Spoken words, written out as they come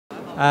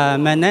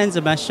My name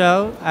is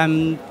Marshall.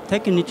 I'm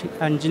technical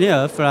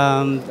engineer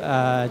from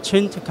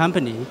Chint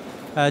company.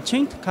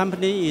 Chint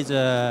company is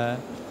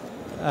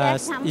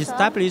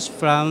established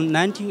from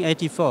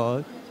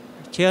 1984.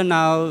 Till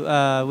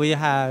now, we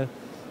have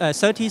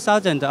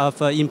 30,000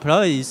 of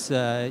employees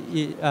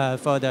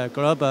for the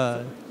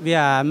global. We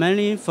are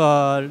mainly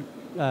for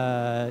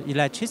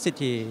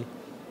electricity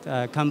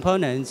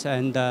components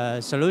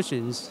and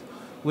solutions.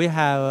 We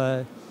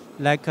have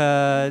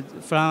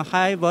from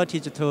high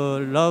voltage to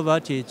low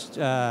voltage.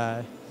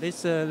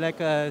 This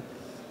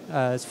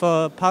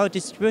for power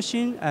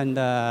distribution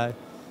and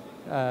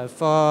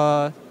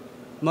for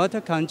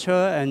motor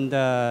control and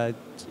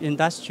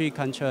industry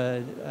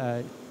control.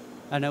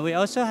 And we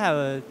also have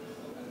a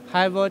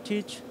high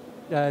voltage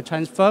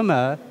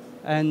transformer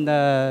and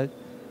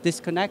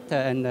disconnector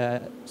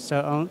and so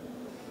on.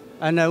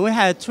 And we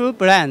have two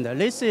brands.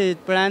 This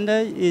brand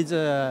is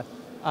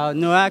our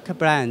Newark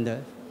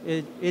brand.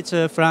 It's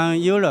from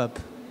Europe.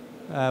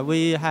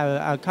 We have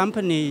a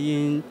company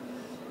in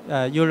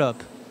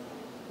Europe.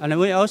 And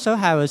we also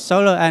have a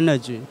solar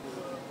energy.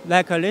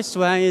 Like this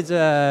one is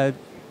a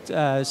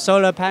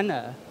solar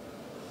panel.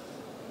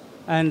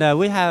 And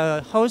we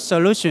have a whole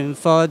solution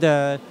for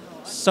the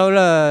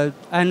solar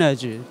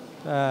energy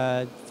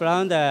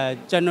from the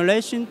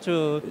generation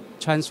to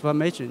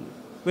transformation.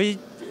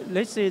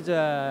 This is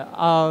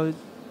our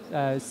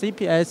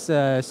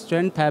CPS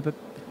strand type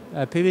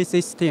PV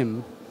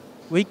system.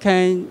 We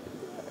can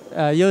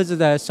use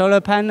the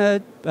solar panel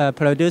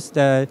produce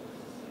the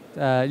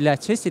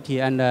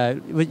electricity,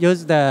 and we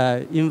use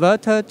the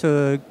inverter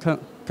to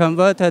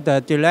convert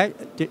the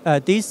direct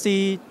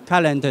DC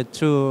current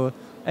to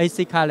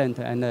AC current,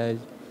 and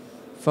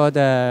for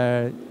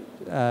the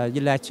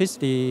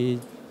electricity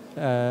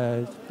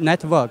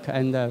network,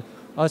 and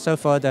also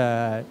for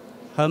the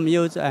home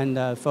use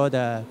and for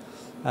the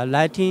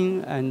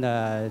lighting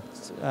and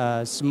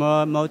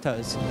small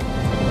motors.